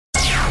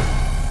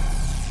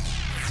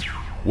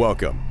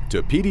Welcome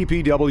to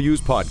PDPW's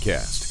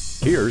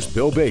podcast. Here's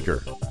Bill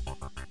Baker.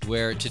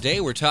 Where today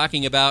we're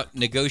talking about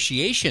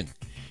negotiation.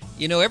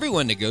 You know,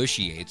 everyone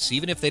negotiates,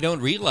 even if they don't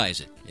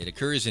realize it. It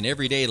occurs in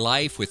everyday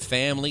life with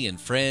family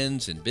and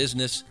friends and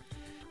business.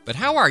 But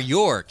how are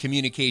your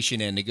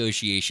communication and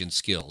negotiation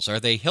skills? Are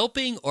they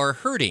helping or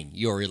hurting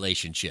your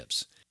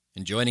relationships?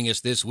 And joining us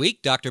this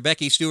week, Dr.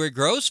 Becky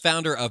Stewart-Gross,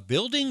 founder of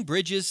Building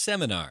Bridges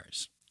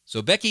Seminars.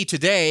 So, Becky,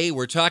 today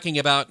we're talking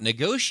about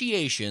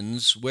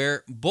negotiations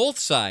where both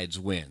sides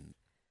win.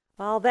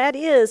 Well, that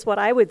is what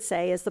I would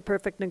say is the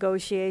perfect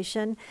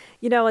negotiation.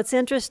 You know, it's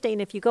interesting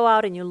if you go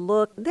out and you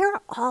look, there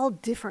are all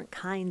different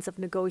kinds of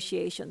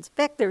negotiations. In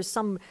fact, there's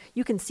some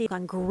you can see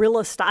on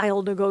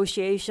guerrilla-style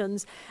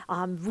negotiations,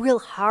 real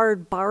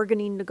hard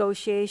bargaining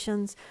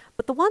negotiations.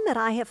 But the one that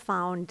I have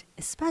found,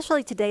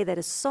 especially today, that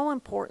is so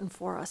important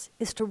for us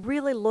is to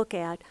really look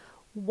at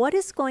what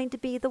is going to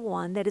be the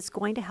one that is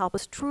going to help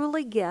us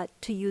truly get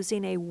to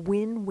using a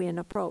win-win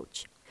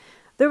approach.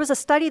 There was a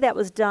study that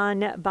was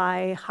done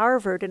by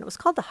Harvard, and it was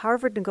called the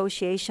Harvard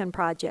Negotiation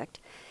Project.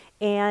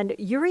 And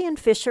Urey and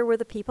Fisher were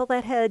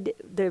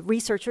the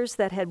researchers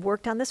that had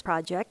worked on this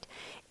project.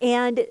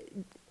 And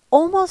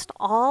almost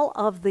all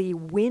of the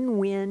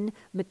win-win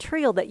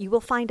material that you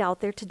will find out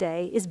there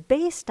today is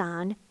based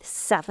on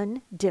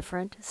 7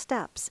 different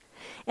steps.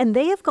 And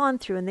they have gone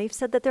through and they've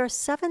said that there are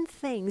 7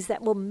 things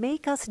that will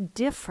make us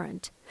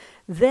different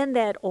than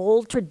that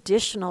old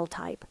traditional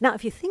type. Now,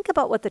 if you think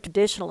about what the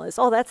traditional is,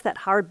 that's that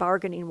hard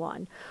bargaining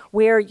one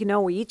where,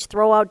 we each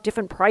throw out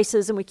different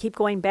prices and we keep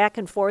going back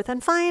and forth.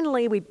 And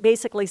finally, we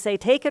basically say,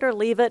 take it or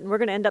leave it, and we're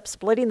going to end up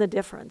splitting the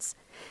difference.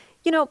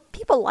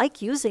 People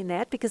like using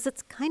that because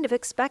it's kind of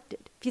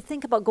expected. If you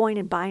think about going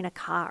and buying a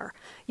car,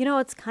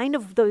 it's kind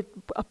of the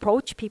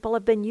approach people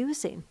have been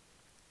using.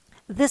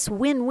 This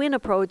win-win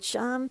approach,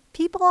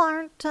 people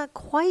aren't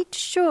quite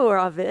sure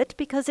of it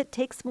because it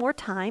takes more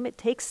time, it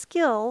takes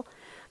skill,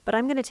 but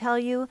I'm going to tell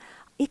you,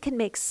 it can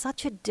make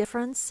such a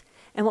difference,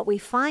 and what we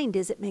find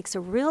is it makes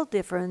a real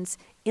difference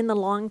in the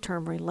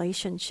long-term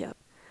relationship.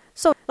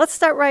 So let's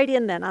start right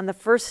in then on the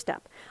first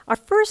step. Our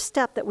first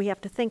step that we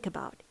have to think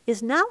about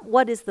is not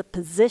what is the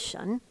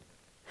position,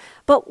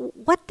 but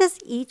what does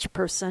each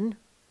person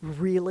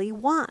really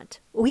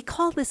want? We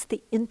call this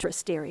the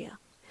interest area.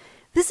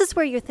 This is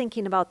where you're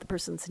thinking about the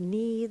person's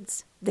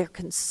needs, their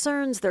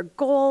concerns, their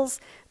goals,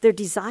 their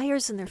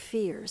desires, and their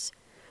fears.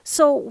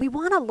 So we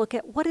want to look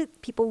at what do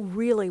people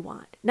really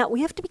want. Now,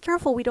 we have to be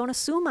careful we don't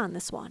assume on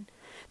this one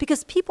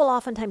because people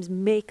oftentimes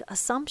make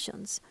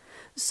assumptions.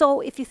 So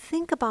if you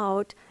think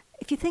about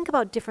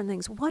different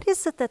things, what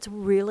is it that's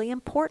really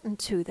important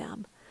to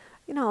them?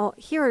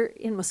 Here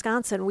in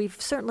Wisconsin,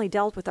 we've certainly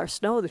dealt with our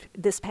snow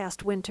this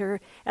past winter,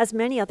 as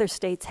many other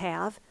states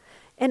have.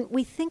 And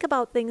we think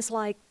about things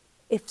like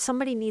if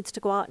somebody needs to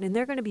go out and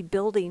they're going to be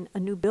building a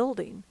new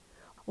building,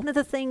 one of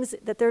the things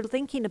that they're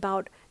thinking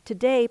about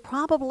today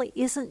probably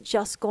isn't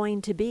just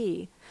going to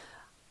be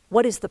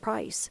what is the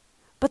price,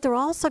 but they're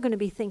also going to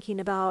be thinking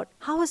about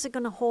how is it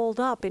going to hold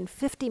up in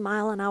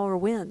 50-mile-an-hour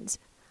winds?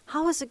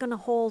 How is it going to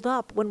hold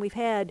up when we've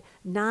had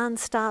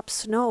nonstop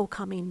snow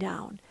coming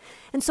down?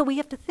 And so we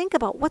have to think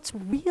about what's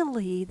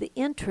really the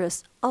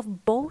interest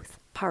of both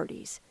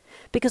parties.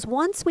 Because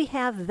once we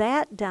have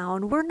that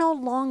down, we're no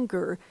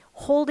longer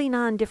holding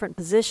on different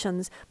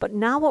positions, but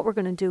now what we're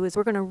going to do is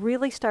we're going to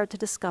really start to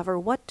discover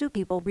what do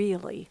people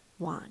really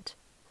want.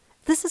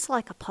 This is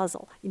like a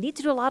puzzle. You need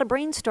to do a lot of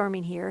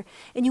brainstorming here,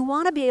 and you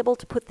want to be able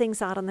to put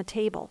things out on the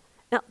table.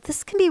 Now,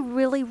 this can be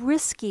really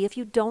risky if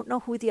you don't know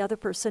who the other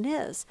person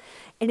is,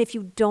 and if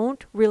you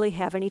don't really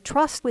have any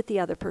trust with the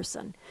other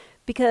person.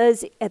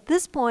 Because at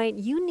this point,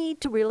 you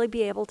need to really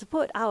be able to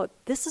put out,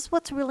 this is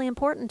what's really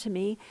important to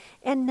me,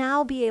 and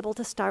now be able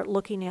to start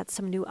looking at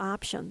some new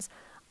options.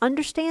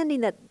 Understanding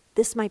that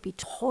this might be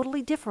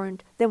totally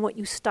different than what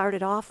you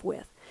started off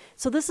with.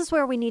 So this is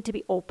where we need to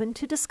be open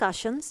to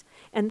discussions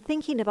and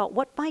thinking about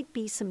what might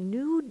be some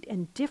new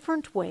and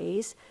different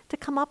ways to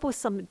come up with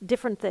some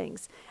different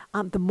things.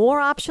 The more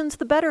options,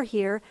 the better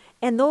here.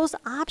 And those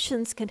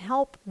options can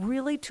help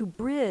really to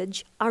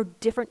bridge our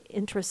different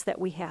interests that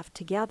we have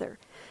together.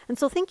 And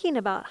so thinking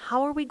about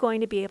how are we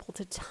going to be able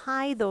to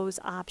tie those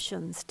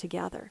options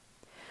together.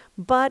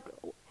 But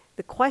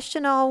the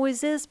question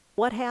always is,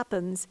 what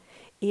happens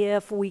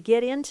if we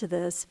get into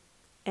this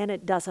and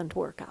it doesn't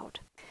work out?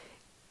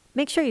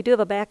 Make sure you do have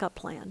a backup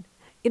plan.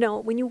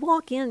 When you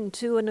walk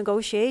into a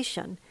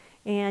negotiation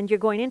and you're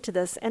going into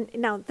this, and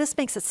now this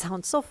makes it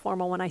sound so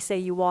formal when I say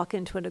you walk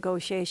into a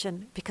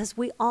negotiation, because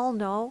we all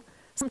know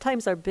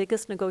sometimes our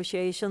biggest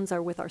negotiations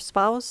are with our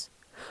spouse,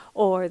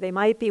 or they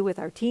might be with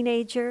our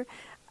teenager,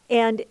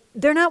 and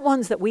they're not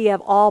ones that we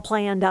have all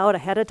planned out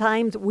ahead of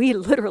time. We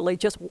literally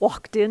just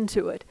walked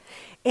into it.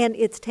 And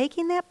it's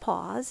taking that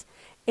pause,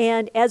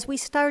 and as we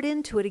start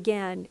into it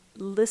again,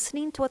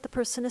 listening to what the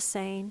person is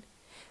saying,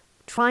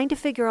 trying to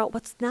figure out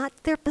what's not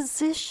their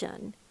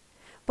position,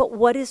 but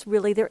what is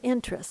really their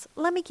interest.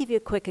 Let me give you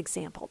a quick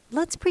example.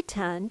 Let's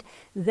pretend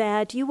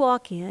that you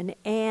walk in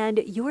and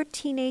your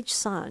teenage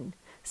son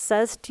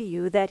says to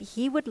you that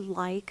he would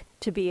like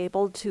to be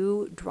able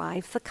to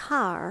drive the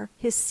car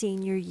his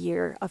senior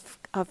year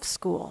of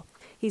school.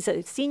 He's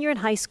a senior in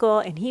high school,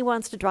 and he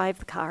wants to drive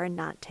the car and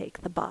not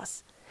take the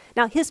bus.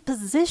 Now, his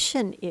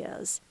position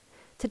is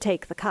to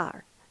take the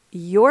car.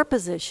 Your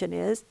position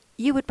is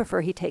you would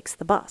prefer he takes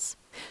the bus.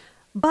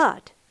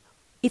 But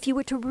if you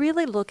were to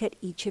really look at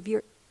each of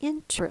your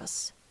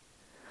interests,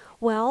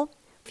 well,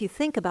 if you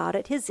think about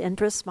it, his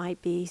interests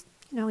might be,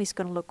 he's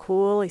going to look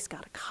cool. He's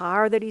got a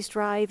car that he's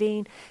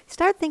driving.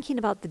 Start thinking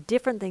about the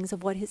different things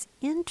of what his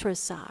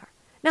interests are.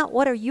 Now,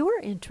 what are your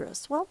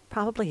interests? Well,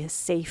 probably his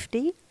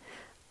safety.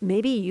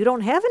 Maybe you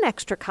don't have an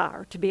extra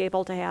car to be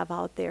able to have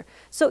out there.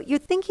 So you're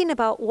thinking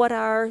about what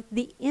are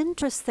the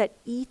interests that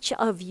each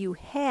of you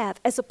have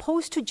as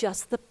opposed to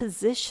just the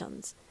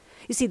positions.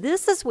 You see,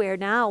 this is where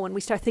now when we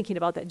start thinking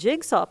about that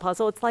jigsaw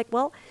puzzle, it's like,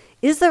 well,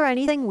 is there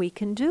anything we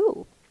can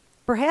do?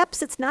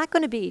 Perhaps it's not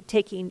going to be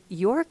taking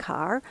your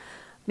car.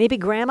 Maybe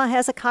grandma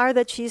has a car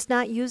that she's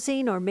not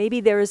using, or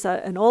maybe there's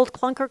an old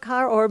clunker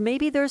car, or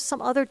maybe there's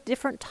some other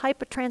different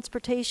type of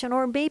transportation,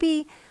 or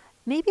maybe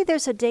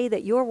there's a day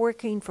that you're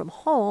working from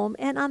home,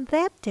 and on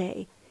that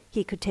day,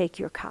 he could take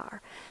your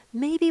car.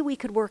 Maybe we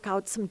could work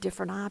out some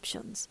different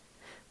options.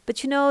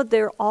 But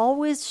there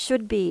always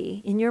should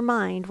be in your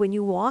mind when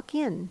you walk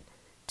in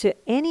to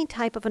any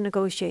type of a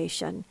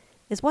negotiation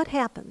is what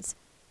happens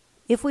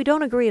if we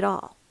don't agree at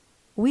all.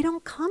 We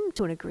don't come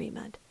to an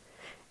agreement.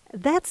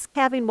 That's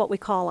having what we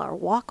call our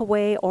walk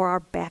away or our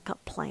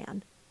backup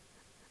plan.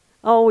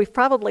 Oh, we've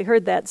probably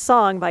heard that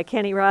song by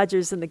Kenny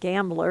Rogers and the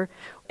Gambler.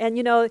 And,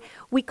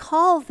 we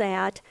call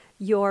that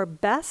your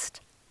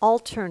best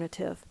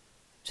alternative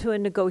to a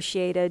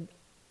negotiated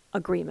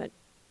agreement.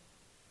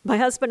 My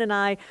husband and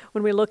I,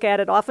 when we look at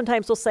it,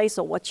 oftentimes we'll say,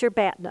 so what's your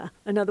BATNA?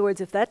 In other words,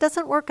 if that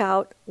doesn't work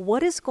out,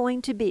 what is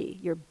going to be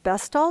your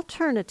best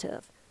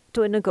alternative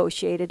to a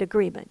negotiated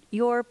agreement?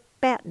 Your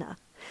BATNA.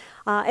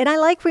 And I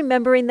like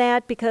remembering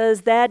that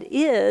because that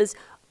is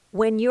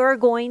when you're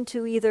going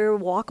to either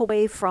walk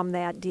away from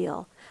that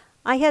deal.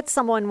 I had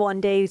someone one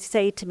day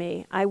say to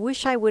me, I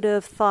wish I would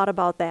have thought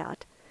about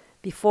that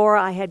before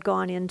I had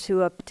gone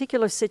into a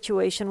particular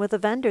situation with a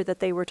vendor that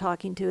they were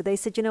talking to. They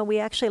said, we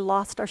actually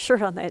lost our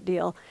shirt on that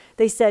deal.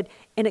 They said,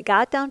 and it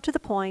got down to the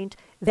point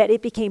that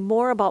it became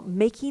more about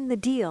making the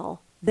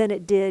deal than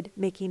it did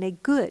making a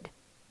good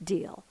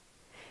deal.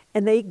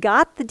 And they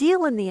got the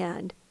deal in the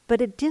end,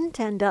 but it didn't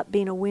end up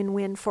being a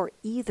win-win for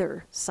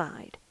either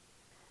side.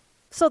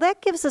 So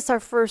that gives us our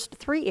first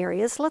three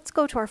areas. Let's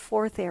go to our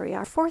fourth area.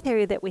 Our fourth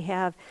area that we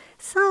have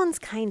sounds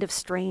kind of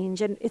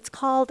strange, and it's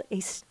called a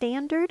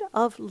standard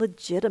of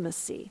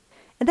legitimacy.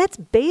 And that's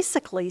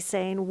basically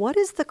saying, what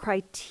is the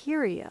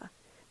criteria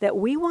that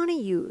we want to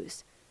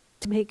use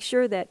to make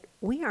sure that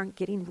we aren't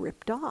getting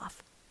ripped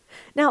off?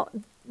 Now,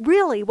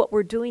 really what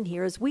we're doing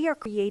here is we are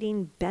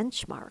creating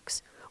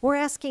benchmarks. We're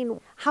asking,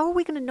 how are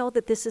we going to know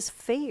that this is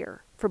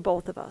fair for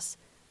both of us?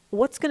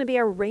 What's going to be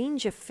our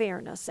range of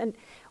fairness? And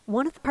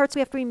one of the parts we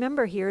have to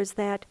remember here is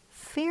that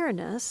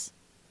fairness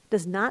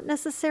does not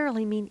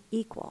necessarily mean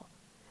equal.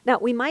 Now,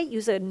 we might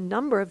use a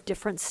number of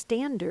different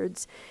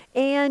standards,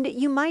 and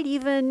you might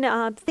even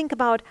think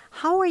about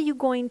how are you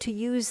going to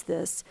use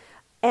this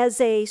as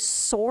a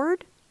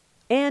sword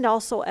and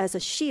also as a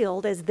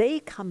shield as they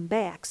come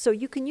back. So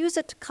you can use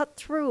it to cut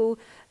through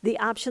the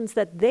options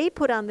that they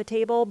put on the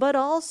table, but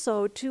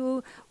also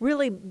to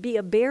really be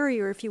a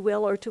barrier, if you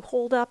will, or to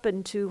hold up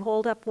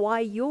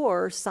why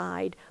your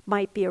side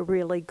might be a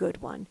really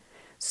good one.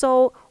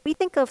 So we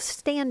think of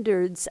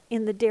standards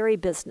in the dairy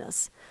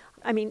business.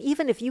 I mean,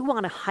 even if you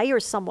want to hire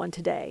someone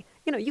today,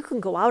 you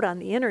can go out on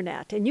the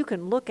internet and you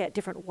can look at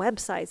different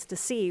websites to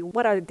see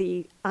what are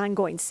the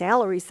ongoing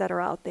salaries that are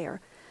out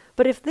there.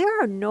 But if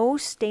there are no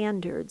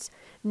standards,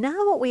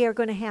 now what we are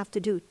going to have to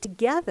do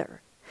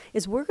together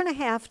is we're going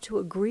to have to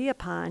agree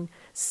upon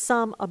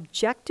some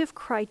objective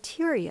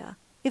criteria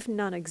if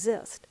none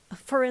exist.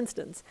 For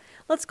instance,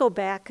 let's go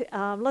back.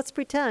 Let's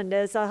pretend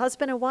as a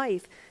husband and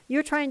wife,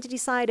 you're trying to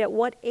decide at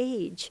what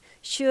age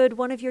should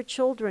one of your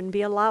children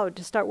be allowed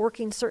to start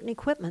working certain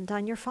equipment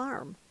on your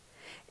farm.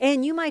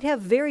 And you might have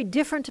very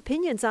different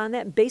opinions on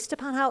that based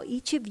upon how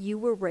each of you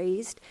were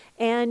raised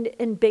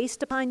and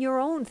based upon your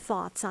own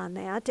thoughts on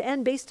that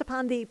and based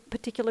upon the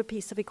particular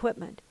piece of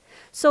equipment.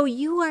 So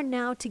you are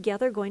now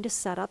together going to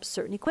set up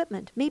certain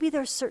equipment. Maybe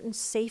there's certain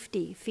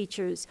safety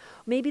features.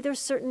 Maybe there's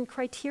certain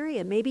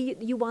criteria. Maybe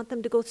you want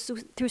them to go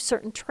through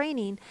certain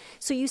training.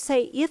 So you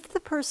say, if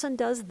the person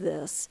does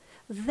this,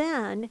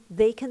 then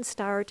they can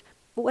start,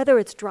 whether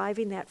it's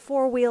driving that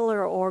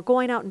four-wheeler or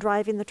going out and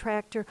driving the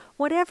tractor,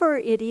 whatever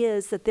it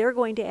is that they're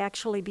going to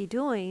actually be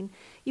doing,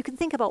 you can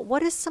think about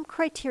what is some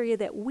criteria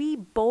that we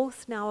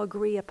both now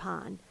agree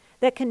upon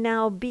that can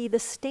now be the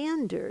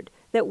standard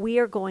that we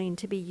are going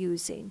to be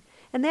using.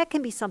 And that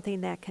can be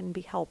something that can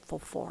be helpful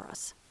for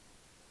us.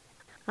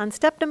 On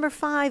step number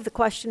 5, the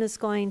question is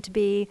going to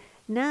be,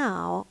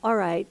 now, all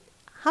right,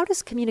 how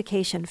does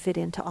communication fit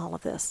into all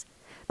of this?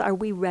 Are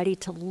we ready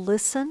to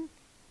listen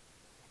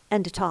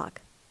and to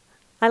talk?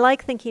 I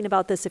like thinking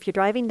about this if you're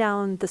driving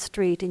down the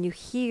street and you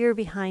hear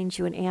behind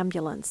you an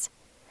ambulance.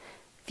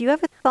 If you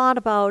ever thought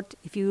about,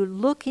 if you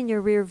look in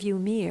your rearview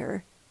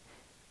mirror,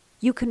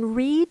 you can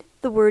read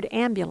the word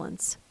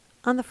ambulance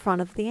on the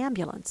front of the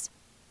ambulance.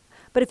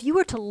 But if you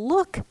were to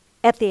look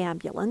at the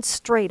ambulance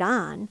straight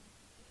on,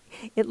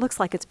 it looks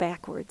like it's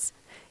backwards.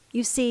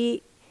 You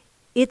see,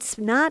 it's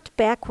not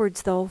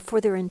backwards, though, for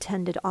their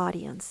intended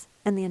audience.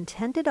 And the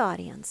intended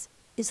audience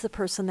is the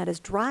person that is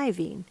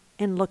driving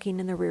and looking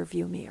in the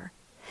rearview mirror.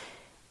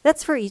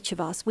 That's for each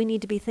of us. We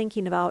need to be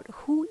thinking about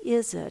who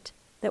is it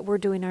that we're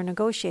doing our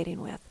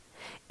negotiating with.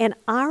 And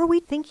are we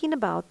thinking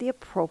about the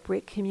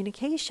appropriate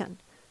communication?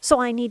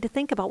 So I need to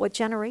think about what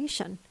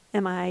generation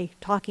am I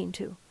talking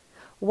to?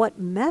 What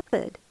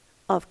method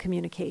of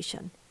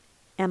communication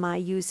am I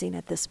using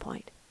at this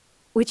point?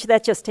 Which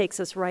that just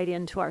takes us right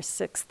into our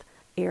sixth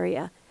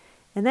area.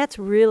 And that's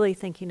really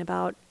thinking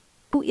about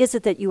who is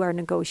it that you are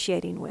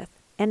negotiating with?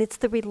 And it's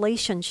the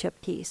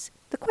relationship piece.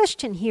 The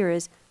question here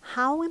is,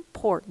 how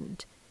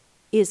important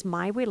is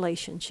my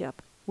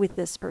relationship with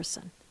this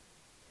person?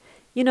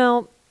 You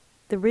know,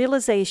 the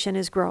realization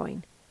is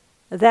growing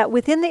that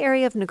within the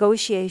area of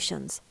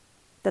negotiations,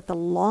 that the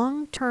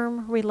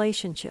long-term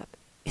relationship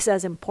is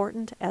as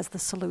important as the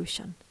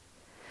solution.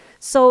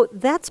 So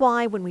that's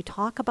why when we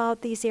talk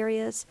about these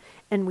areas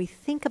and we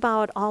think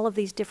about all of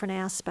these different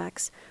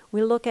aspects,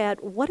 we look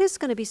at what is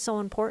going to be so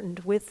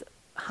important with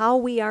how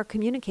we are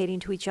communicating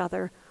to each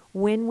other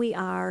when we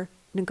are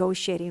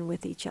negotiating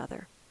with each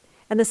other.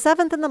 And the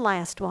seventh and the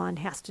last one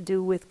has to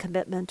do with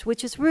commitment,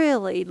 which is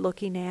really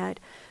looking at,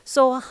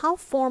 so how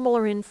formal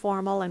or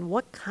informal and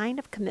what kind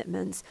of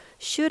commitments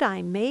should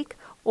I make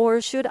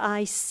or should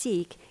I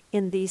seek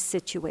in these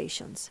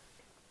situations?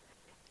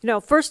 You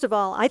know, first of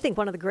all, I think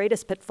one of the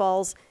greatest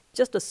pitfalls,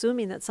 just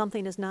assuming that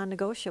something is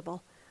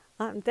non-negotiable.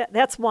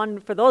 That's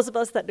one, for those of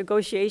us that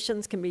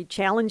negotiations can be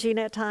challenging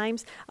at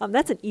times,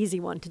 that's an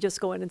easy one to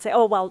just go in and say,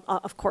 oh, well,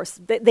 of course,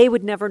 they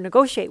would never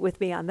negotiate with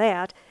me on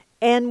that,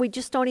 and we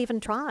just don't even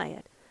try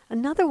it.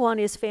 Another one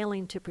is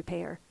failing to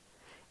prepare.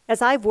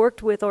 As I've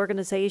worked with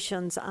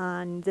organizations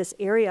on this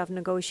area of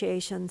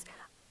negotiations,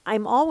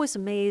 I'm always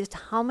amazed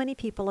how many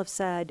people have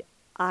said,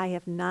 I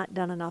have not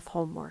done enough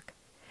homework.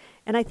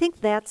 And I think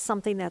that's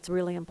something that's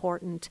really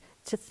important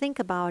to think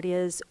about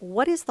is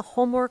what is the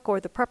homework or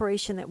the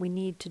preparation that we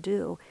need to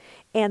do?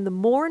 And the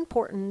more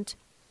important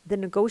the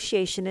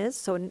negotiation is,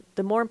 so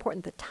the more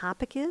important the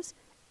topic is,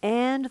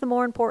 and the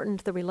more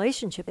important the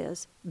relationship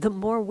is, the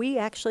more we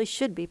actually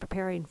should be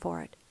preparing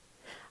for it.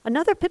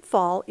 Another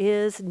pitfall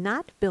is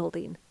not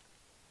building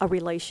a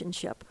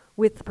relationship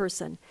with the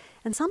person.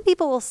 And some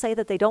people will say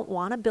that they don't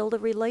want to build a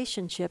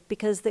relationship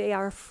because they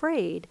are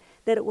afraid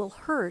that it will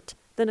hurt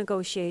the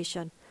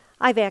negotiation.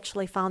 I've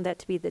actually found that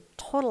to be the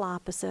total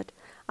opposite.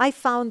 I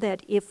found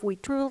that if we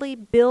truly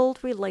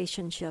build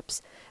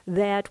relationships,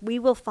 that we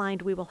will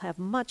find we will have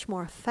much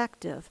more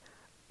effective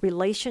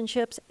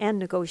relationships and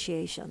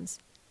negotiations.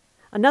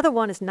 Another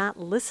one is not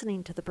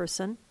listening to the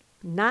person,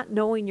 not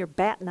knowing your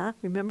BATNA.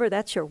 Remember,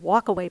 that's your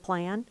walk-away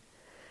plan.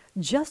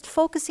 Just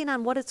focusing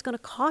on what it's going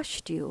to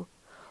cost you,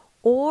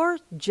 or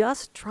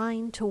just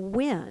trying to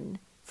win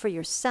for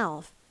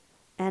yourself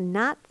and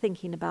not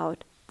thinking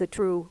about the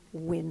true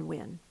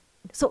win-win.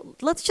 So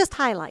let's just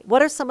highlight,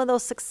 what are some of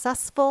those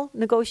successful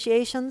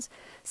negotiations?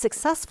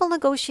 Successful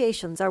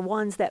negotiations are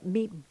ones that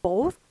meet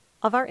both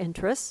of our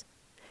interests.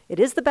 It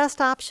is the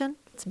best option.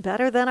 It's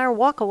better than our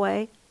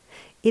walk-away.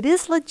 It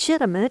is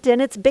legitimate,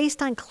 and it's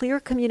based on clear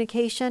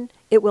communication.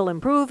 It will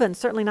improve and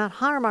certainly not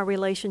harm our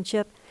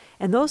relationship.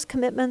 And those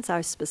commitments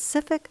are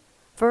specific,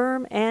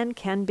 firm, and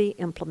can be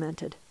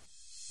implemented.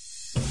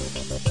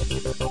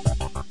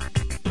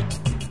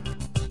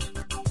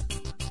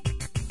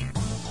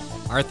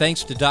 Our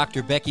thanks to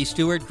Dr. Becky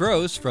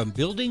Stewart-Gross from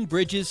Building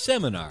Bridges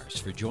Seminars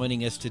for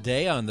joining us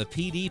today on the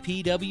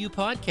PDPW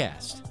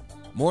podcast.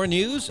 More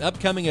news,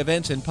 upcoming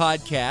events, and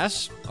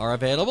podcasts are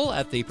available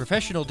at the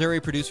Professional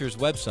Dairy Producers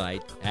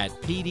website at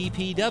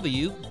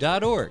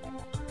pdpw.org.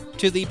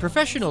 To the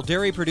professional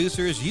dairy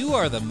producers, you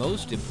are the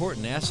most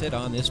important asset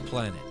on this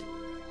planet.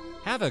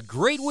 Have a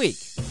great week.